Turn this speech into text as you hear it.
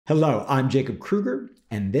Hello, I'm Jacob Kruger,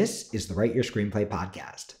 and this is the Write Your Screenplay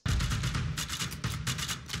podcast.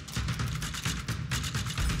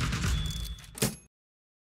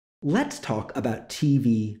 Let's talk about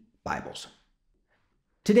TV Bibles.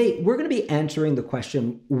 Today, we're going to be answering the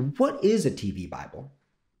question, what is a TV Bible?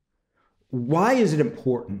 Why is it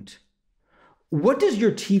important? What does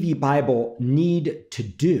your TV Bible need to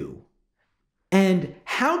do? And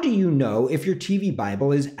how do you know if your TV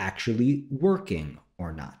Bible is actually working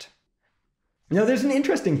or not? Now, there's an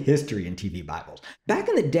interesting history in TV Bibles. Back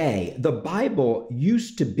in the day, the Bible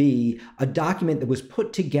used to be a document that was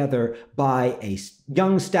put together by a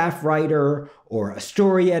young staff writer or a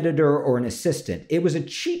story editor or an assistant. It was a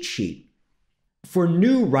cheat sheet for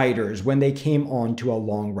new writers when they came on to a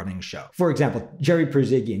long-running show. For example, Jerry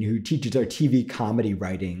Perzigian, who teaches our TV comedy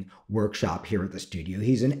writing workshop here at the studio,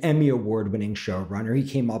 he's an Emmy Award-winning showrunner. He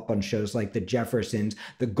came up on shows like The Jeffersons,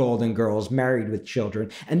 The Golden Girls, Married with Children,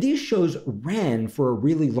 and these shows ran for a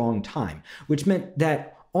really long time, which meant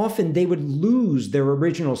that often they would lose their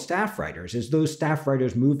original staff writers as those staff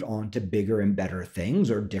writers moved on to bigger and better things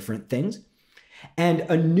or different things. And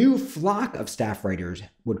a new flock of staff writers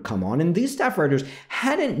would come on. And these staff writers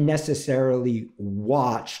hadn't necessarily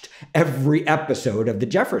watched every episode of The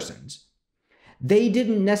Jeffersons. They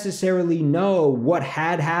didn't necessarily know what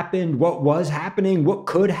had happened, what was happening, what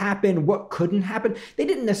could happen, what couldn't happen. They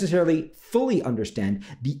didn't necessarily fully understand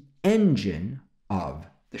the engine of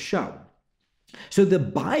the show. So the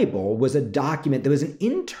Bible was a document that was an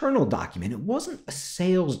internal document. It wasn't a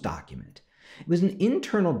sales document. It was an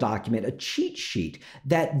internal document, a cheat sheet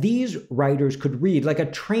that these writers could read, like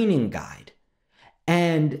a training guide,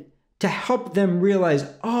 and to help them realize,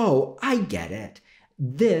 oh, I get it.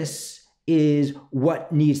 This is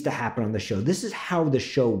what needs to happen on the show. This is how the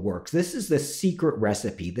show works. This is the secret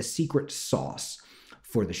recipe, the secret sauce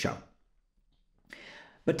for the show.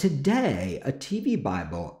 But today, a TV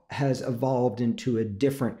Bible has evolved into a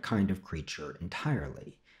different kind of creature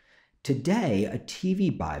entirely. Today, a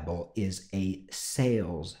TV Bible is a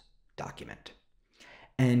sales document.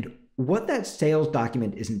 And what that sales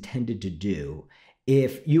document is intended to do,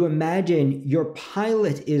 if you imagine your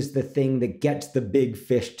pilot is the thing that gets the big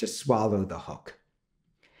fish to swallow the hook,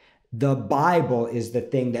 the Bible is the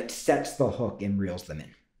thing that sets the hook and reels them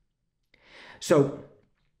in. So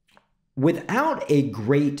without a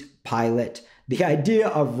great pilot, the idea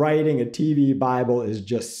of writing a TV Bible is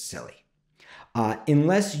just silly.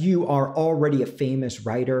 Unless you are already a famous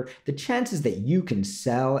writer, the chances that you can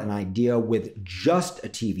sell an idea with just a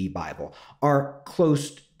TV Bible are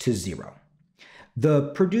close to zero.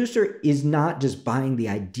 The producer is not just buying the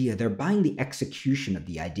idea, they're buying the execution of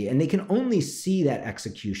the idea, and they can only see that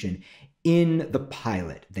execution in the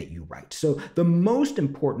pilot that you write. So the most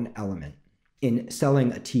important element in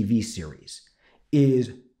selling a TV series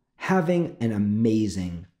is having an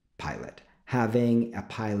amazing pilot. Having a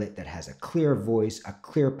pilot that has a clear voice, a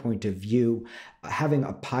clear point of view, having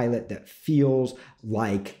a pilot that feels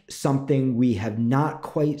like something we have not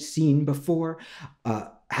quite seen before,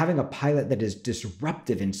 having a pilot that is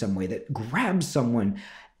disruptive in some way, that grabs someone,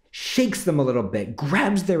 shakes them a little bit,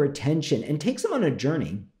 grabs their attention, and takes them on a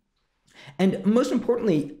journey. And most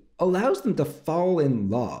importantly, allows them to fall in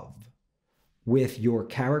love with your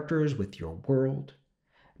characters, with your world,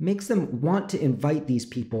 makes them want to invite these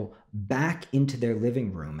people back into their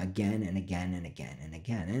living room again and again and again and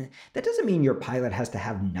again. And that doesn't mean your pilot has to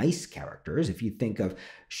have nice characters. If you think of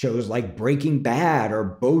shows like Breaking Bad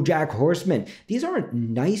or BoJack Horseman, these aren't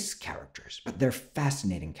nice characters, but they're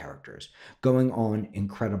fascinating characters going on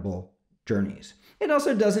incredible journeys. It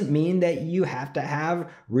also doesn't mean that you have to have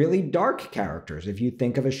really dark characters. If you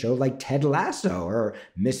think of a show like Ted Lasso or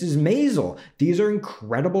Mrs. Maisel, these are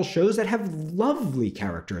incredible shows that have lovely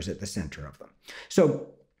characters at the center of them.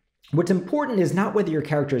 So what's important is not whether your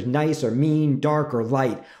character is nice or mean, dark or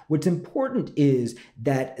light. What's important is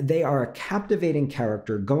that they are a captivating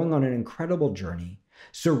character going on an incredible journey,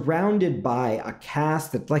 surrounded by a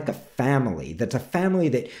cast that's like a family, that's a family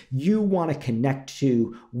that you want to connect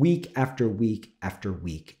to week after week after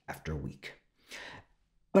week after week.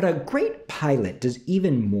 But a great pilot does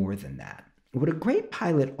even more than that. What a great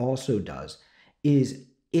pilot also does is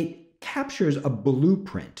it captures a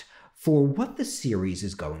blueprint for what the series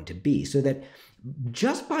is going to be, so that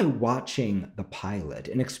just by watching the pilot,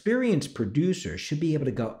 an experienced producer should be able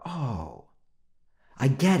to go, oh, I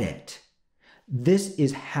get it. This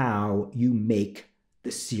is how you make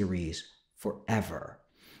the series forever.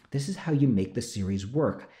 This is how you make the series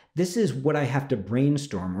work. This is what I have to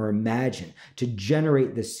brainstorm or imagine to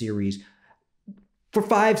generate this series for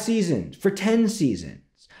 5 seasons, for 10 seasons,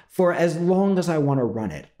 for as long as I want to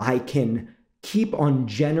run it. I can keep on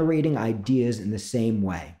generating ideas in the same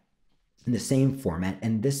way, in the same format,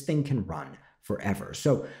 and this thing can run forever.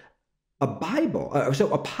 So a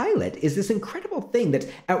pilot is this incredible thing that's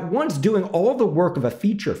at once doing all the work of a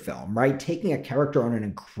feature film, right? Taking a character on an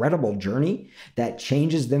incredible journey that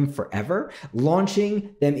changes them forever,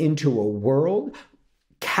 launching them into a world,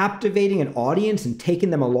 captivating an audience and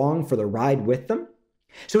taking them along for the ride with them.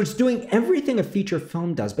 So it's doing everything a feature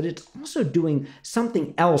film does, but it's also doing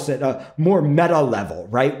something else at a more meta level,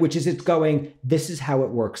 right? Which is it's going, this is how it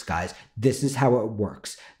works, guys. This is how it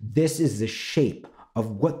works. This is the shape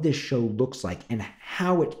of what this show looks like and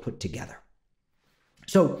how it's put together.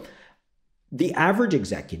 So the average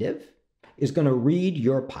executive is going to read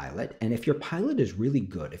your pilot, and if your pilot is really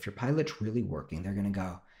good, if your pilot's really working, they're going to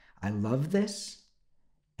go, I love this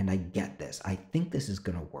and I get this. I think this is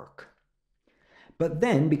going to work. But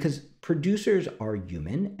then, because producers are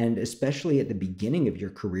human, and especially at the beginning of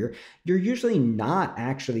your career, you're usually not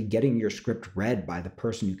actually getting your script read by the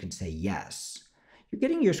person who can say yes. You're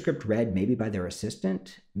getting your script read maybe by their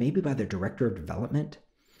assistant, maybe by their director of development,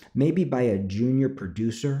 maybe by a junior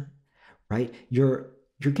producer, right? You're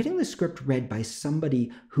getting the script read by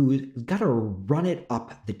somebody who's got to run it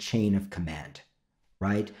up the chain of command,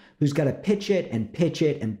 right? Who's got to pitch it and pitch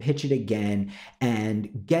it and pitch it again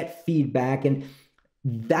and get feedback. And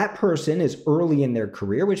that person is early in their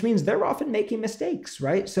career, which means they're often making mistakes,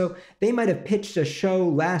 right? So they might have pitched a show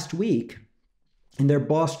last week and their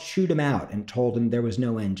boss chewed him out and told him there was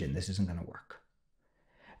no engine. This isn't going to work.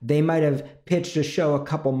 They might have pitched a show a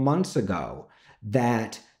couple months ago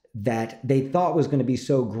that they thought was going to be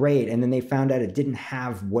so great, and then they found out it didn't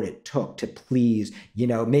have what it took to please,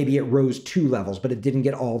 maybe it rose 2 levels, but it didn't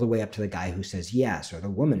get all the way up to the guy who says yes or the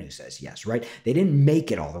woman who says yes, right? They didn't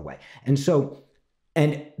make it all the way.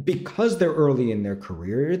 And because they're early in their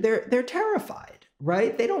career, they're terrified,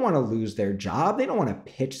 right? They don't want to lose their job. They don't want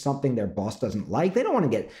to pitch something their boss doesn't like. They don't want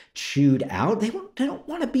to get chewed out. They don't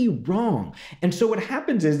want to be wrong. And so what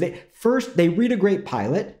happens is they read a great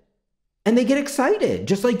pilot and they get excited,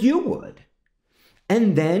 just like you would.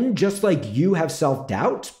 And then, just like you have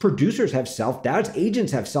self-doubts, producers have self-doubts,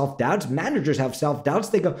 agents have self-doubts, managers have self-doubts.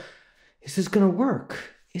 They go, is this going to work?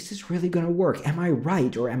 Is this really going to work? Am I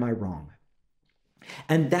right or am I wrong?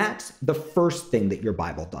 And that's the first thing that your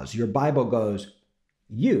Bible does. Your Bible goes,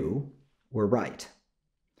 you were right.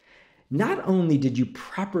 Not only did you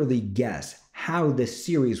properly guess how this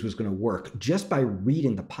series was going to work just by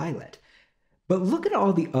reading the pilot, but look at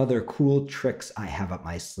all the other cool tricks I have up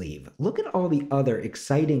my sleeve. Look at all the other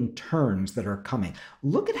exciting turns that are coming.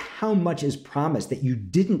 Look at how much is promised that you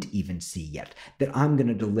didn't even see yet that I'm going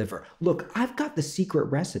to deliver. Look, I've got the secret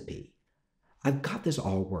recipe. I've got this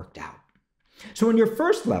all worked out. So in your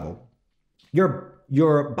first level,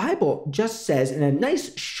 your Bible just says in a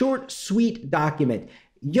nice, short, sweet document,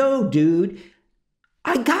 yo, dude,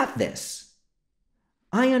 I got this.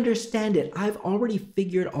 I understand it. I've already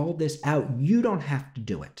figured all this out. You don't have to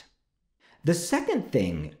do it. The second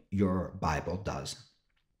thing your Bible does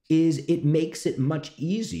is it makes it much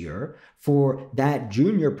easier for that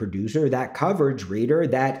junior producer, that coverage reader,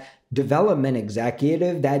 that development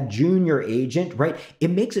executive, that junior agent, right? It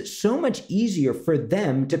makes it so much easier for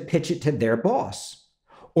them to pitch it to their boss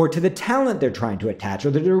or to the talent they're trying to attach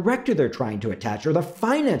or the director they're trying to attach or the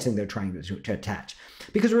financing they're trying to attach.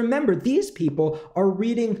 Because remember, these people are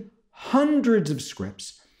reading hundreds of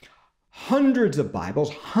scripts, hundreds of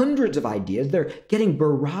Bibles, hundreds of ideas. They're getting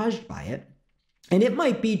barraged by it. And it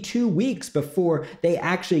might be 2 weeks before they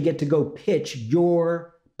actually get to go pitch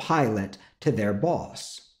your pilot to their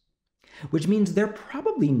boss, which means they're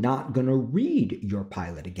probably not going to read your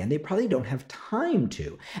pilot again. They probably don't have time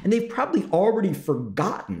to. And they've probably already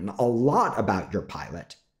forgotten a lot about your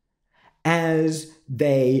pilot as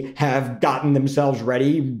they have gotten themselves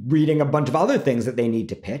ready, reading a bunch of other things that they need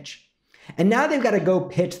to pitch. And now they've got to go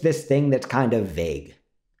pitch this thing that's kind of vague.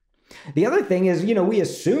 The other thing is, we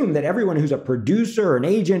assume that everyone who's a producer or an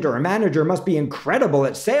agent or a manager must be incredible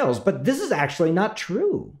at sales, but this is actually not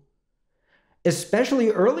true.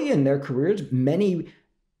 Especially early in their careers, many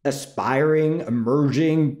aspiring,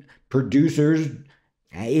 emerging producers,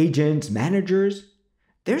 agents, managers,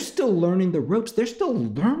 they're still learning the ropes. They're still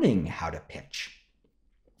learning how to pitch.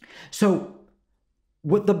 So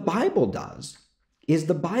what the Bible does is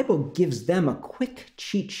the Bible gives them a quick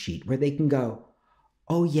cheat sheet where they can go,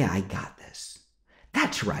 oh yeah, I got this.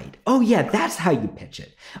 That's right. Oh yeah, that's how you pitch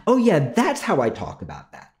it. Oh yeah, that's how I talk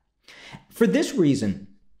about that. For this reason,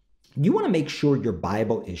 you want to make sure your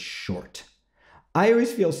Bible is short. I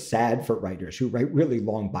always feel sad for writers who write really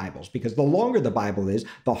long Bibles because the longer the Bible is,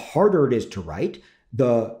 the harder it is to write,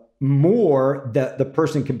 the more the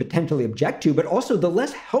person can potentially object to, but also the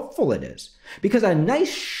less helpful it is. Because a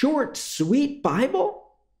nice, short, sweet Bible,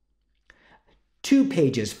 2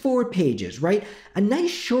 pages, 4 pages, right? A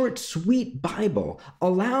nice, short, sweet Bible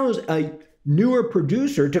allows a newer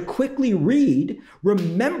producer to quickly read,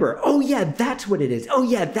 remember, oh yeah, that's what it is. Oh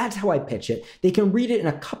yeah, that's how I pitch it. They can read it in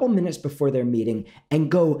a couple minutes before their meeting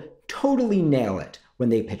and go totally nail it when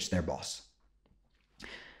they pitch their boss.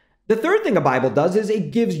 The third thing a Bible does is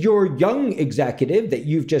it gives your young executive that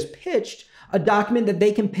you've just pitched a document that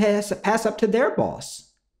they can pass up to their boss.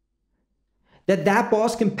 That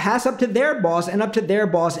boss can pass up to their boss and up to their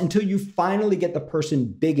boss until you finally get the person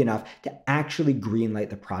big enough to actually greenlight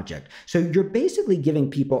the project. So you're basically giving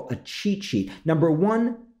people a cheat sheet. Number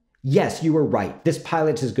one, yes, you were right. This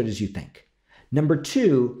pilot's as good as you think. Number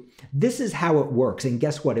two, this is how it works. And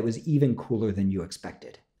guess what? It was even cooler than you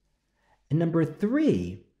expected. And number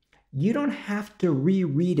three, you don't have to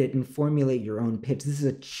reread it and formulate your own pitch. This is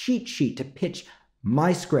a cheat sheet to pitch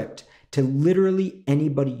my script to literally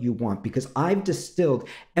anybody you want, because I've distilled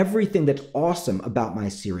everything that's awesome about my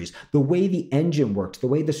series, the way the engine works, the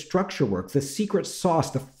way the structure works, the secret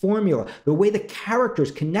sauce, the formula, the way the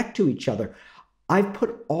characters connect to each other. I've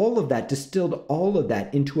put all of that, distilled all of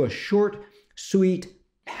that into a short, sweet,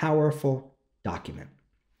 powerful document.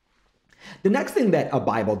 The next thing that a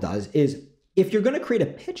Bible does is, if you're going to create a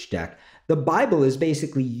pitch deck, the Bible is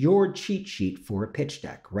basically your cheat sheet for a pitch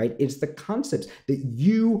deck, right? It's the concepts that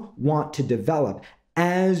you want to develop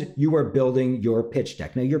as you are building your pitch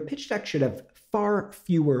deck. Now, your pitch deck should have far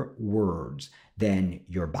fewer words than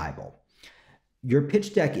your Bible. Your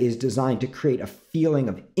pitch deck is designed to create a feeling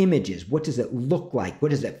of images. What does it look like?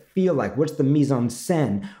 What does it feel like? What's the mise en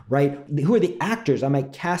scène, right? Who are the actors I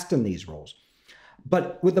might cast in these roles?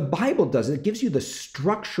 But what the Bible does, it gives you the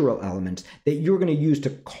structural elements that you're going to use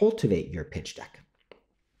to cultivate your pitch deck.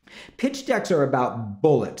 Pitch decks are about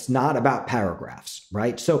bullets, not about paragraphs,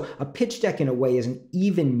 right? So a pitch deck in a way is an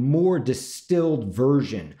even more distilled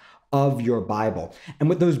version of your Bible. And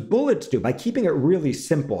what those bullets do, by keeping it really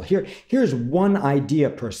simple, here's one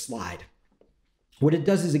idea per slide. What it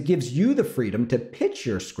does is it gives you the freedom to pitch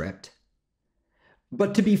your script,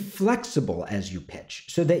 but to be flexible as you pitch,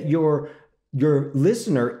 so that your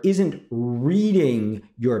listener isn't reading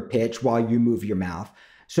your pitch while you move your mouth,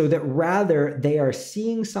 so that rather they are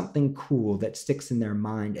seeing something cool that sticks in their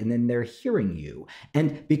mind, and then they're hearing you.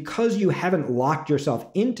 And because you haven't locked yourself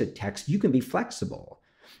into text, you can be flexible.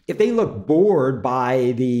 If they look bored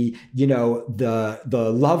by the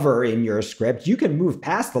lover in your script, you can move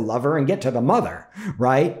past the lover and get to the mother,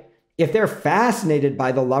 right? If they're fascinated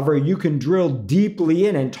by the lover, you can drill deeply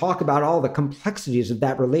in and talk about all the complexities of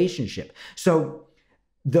that relationship. So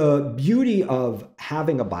the beauty of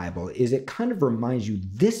having a Bible is it kind of reminds you,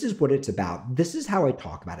 this is what it's about. This is how I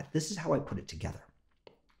talk about it. This is how I put it together.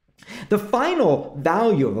 The final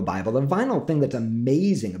value of a Bible, the final thing that's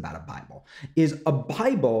amazing about a Bible, is a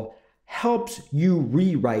Bible helps you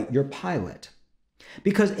rewrite your pilot.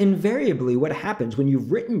 Because invariably what happens when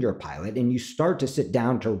you've written your pilot and you start to sit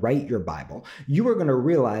down to write your Bible, you are going to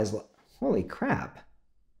realize, holy crap,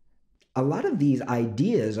 a lot of these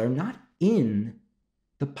ideas are not in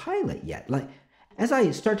the pilot yet. Like, as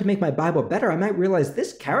I start to make my Bible better, I might realize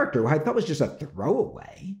this character, who I thought was just a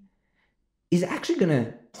throwaway, is actually going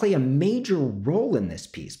to play a major role in this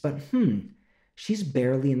piece. But she's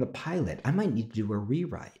barely in the pilot. I might need to do a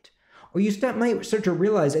rewrite. Or you might start to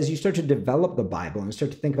realize, as you start to develop the Bible and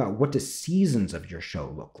start to think about what the seasons of your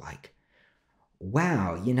show look like.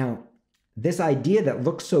 Wow, this idea that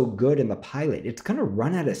looks so good in the pilot, it's going to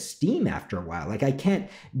run out of steam after a while. Like, I can't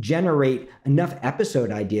generate enough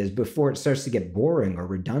episode ideas before it starts to get boring or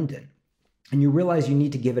redundant. And you realize you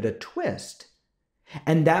need to give it a twist.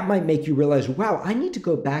 And that might make you realize, wow, I need to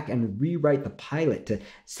go back and rewrite the pilot to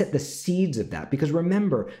set the seeds of that. Because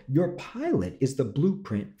remember, your pilot is the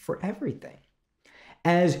blueprint for everything.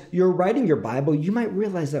 As you're writing your Bible, you might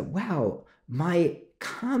realize that, wow, my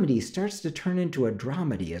comedy starts to turn into a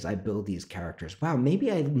dramedy as I build these characters. Wow,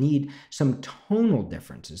 maybe I need some tonal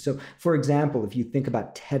differences. So, for example, if you think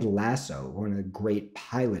about Ted Lasso, one of the great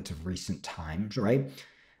pilots of recent times, right?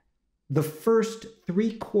 The first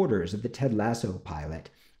 3/4 of the Ted Lasso pilot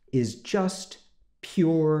is just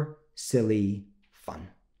pure, silly fun.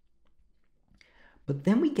 But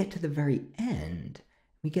then we get to the very end,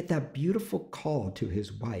 we get that beautiful call to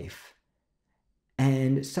his wife.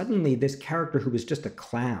 And suddenly this character who was just a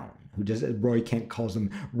clown, Roy Kent calls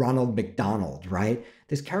him Ronald McDonald, right?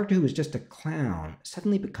 This character who was just a clown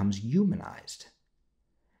suddenly becomes humanized.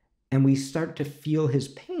 and we start to feel his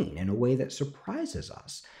pain in a way that surprises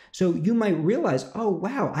us. So you might realize, oh,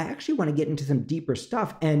 wow, I actually want to get into some deeper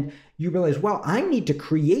stuff. And you realize, well, I need to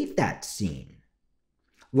create that scene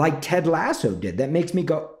like Ted Lasso did. That makes me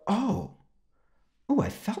go, oh, I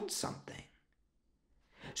felt something.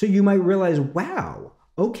 So you might realize, wow,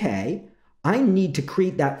 okay, I need to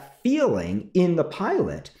create that feeling in the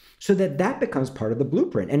pilot so that that becomes part of the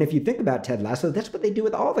blueprint. And if you think about Ted Lasso, that's what they do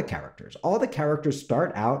with all the characters. All the characters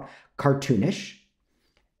start out cartoonish,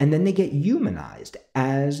 and then they get humanized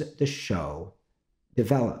as the show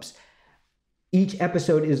develops. Each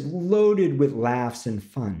episode is loaded with laughs and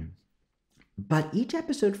fun, but each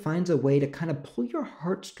episode finds a way to kind of pull your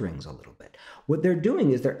heartstrings a little bit. What they're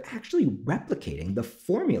doing is they're actually replicating the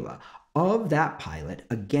formula of that pilot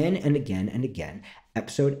again and again and again,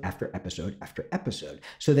 episode after episode after episode,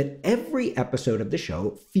 so that every episode of the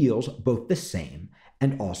show feels both the same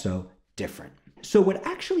and also different. So what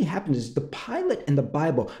actually happens is the pilot and the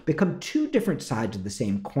Bible become two different sides of the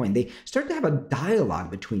same coin. They start to have a dialogue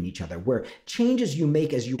between each other where changes you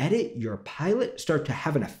make as you edit your pilot start to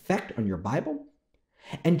have an effect on your Bible,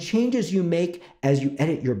 and changes you make as you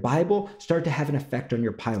edit your Bible start to have an effect on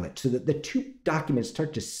your pilot, so that the two documents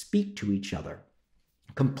start to speak to each other,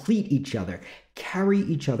 complete each other, carry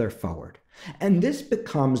each other forward. And this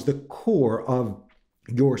becomes the core of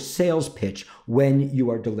your sales pitch when you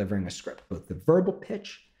are delivering a script, both the verbal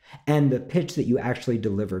pitch and the pitch that you actually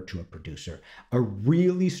deliver to a producer. A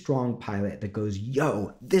really strong pilot that goes,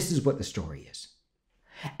 yo, this is what the story is.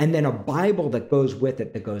 And then a Bible that goes with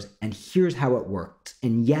it that goes, and here's how it works.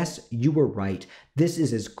 And yes, you were right. This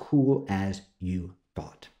is as cool as you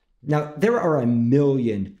thought. Now, there are a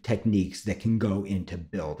million techniques that can go into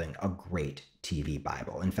building a great TV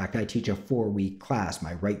Bible. In fact, I teach a 4-week class,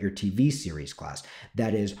 my Write Your TV series class,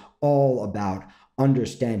 that is all about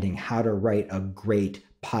understanding how to write a great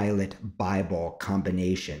pilot Bible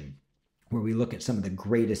combination, where we look at some of the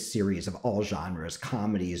greatest series of all genres,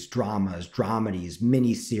 comedies, dramas, dramedies,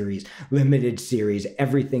 miniseries, limited series,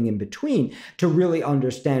 everything in between, to really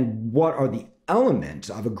understand what are the elements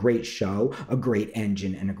of a great show, a great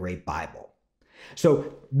engine, and a great Bible.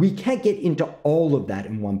 So we can't get into all of that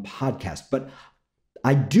in one podcast, but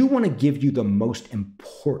I do want to give you the most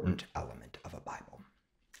important element of a Bible.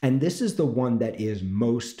 And this is the one that is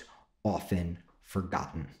most often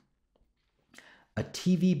forgotten. A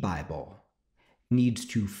TV Bible needs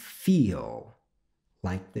to feel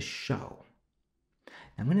like the show.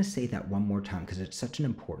 I'm going to say that one more time because it's such an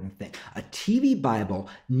important thing. A TV Bible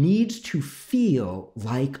needs to feel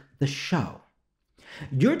like the show.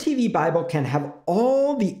 Your TV Bible can have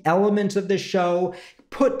all the elements of the show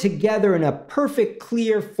put together in a perfect,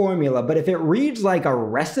 clear formula, but if it reads like a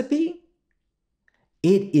recipe,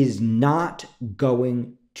 it is not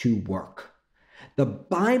going to work. The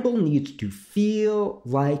Bible needs to feel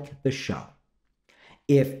like the show.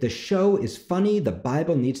 If the show is funny, the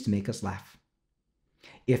Bible needs to make us laugh.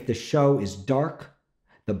 If the show is dark,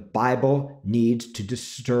 the Bible needs to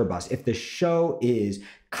disturb us. If the show is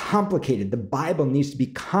complicated, the Bible needs to be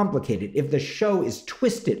complicated. If the show is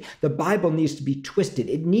twisted, the Bible needs to be twisted.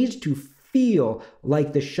 It needs to feel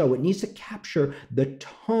like the show. It needs to capture the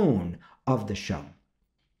tone of the show.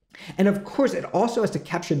 And of course, it also has to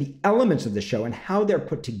capture the elements of the show and how they're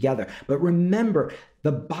put together. But remember,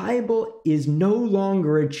 the Bible is no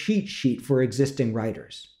longer a cheat sheet for existing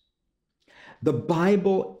writers. The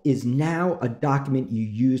Bible is now a document you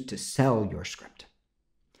use to sell your script.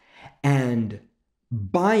 And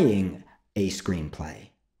buying a screenplay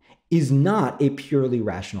is not a purely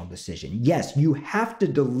rational decision. Yes, you have to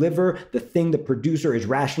deliver the thing the producer is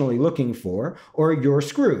rationally looking for, or you're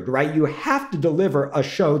screwed, right? You have to deliver a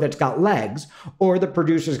show that's got legs, or the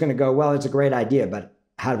producer's going to go, well, it's a great idea, but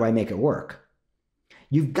how do I make it work?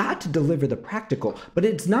 You've got to deliver the practical, but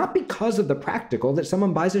it's not because of the practical that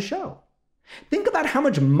someone buys a show. Think about how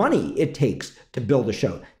much money it takes to build a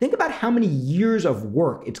show. Think about how many years of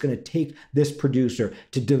work it's going to take this producer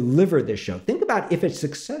to deliver this show. Think about, if it's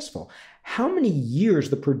successful, how many years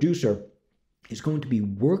the producer is going to be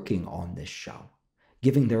working on this show,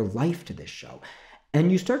 giving their life to this show.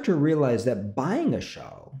 And you start to realize that buying a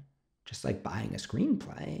show, just like buying a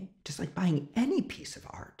screenplay, just like buying any piece of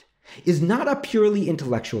art, is not a purely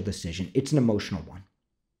intellectual decision. It's an emotional one.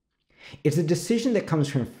 It's a decision that comes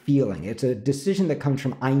from feeling. It's a decision that comes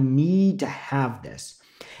from, I need to have this.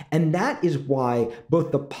 And that is why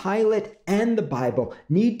both the pilot and the Bible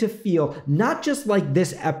need to feel not just like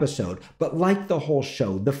this episode, but like the whole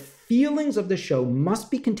show. The feelings of the show must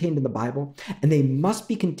be contained in the Bible, and they must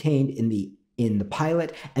be contained in the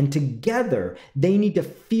pilot, and together they need to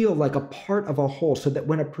feel like a part of a whole, so that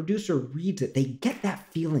when a producer reads it, they get that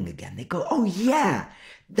feeling again. They go, oh yeah,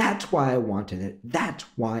 that's why I wanted it. That's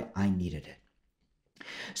why I needed it.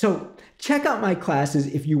 So check out my classes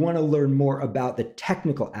if you want to learn more about the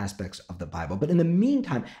technical aspects of the Bible. But in the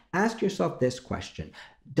meantime, ask yourself this question.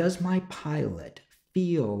 Does my pilot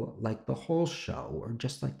feel like the whole show or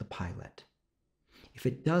just like the pilot? If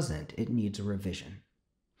it doesn't, it needs a revision.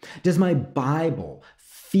 Does my Bible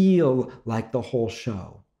feel like the whole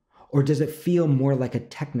show? Or does it feel more like a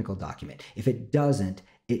technical document? If it doesn't,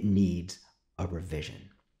 it needs a revision.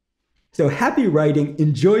 So happy writing,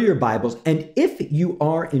 enjoy your Bibles, and if you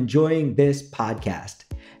are enjoying this podcast,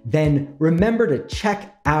 then remember to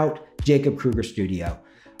check out Jacob Kruger Studio.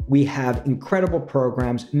 We have incredible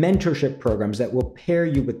programs, mentorship programs that will pair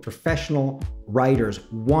you with professional writers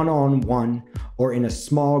one-on-one or in a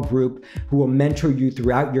small group who will mentor you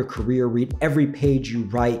throughout your career, read every page you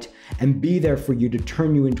write, and be there for you to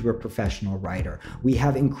turn you into a professional writer. We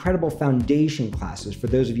have incredible foundation classes for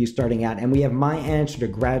those of you starting out, and we have My Answer to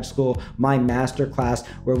Grad School, my master class,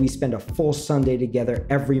 where we spend a full Sunday together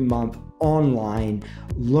every month online,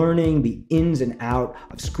 learning the ins and out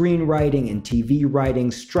of screenwriting and TV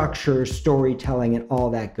writing, structure, storytelling, and all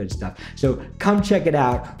that good stuff. So come check it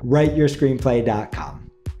out, writeyourscreenplay.com.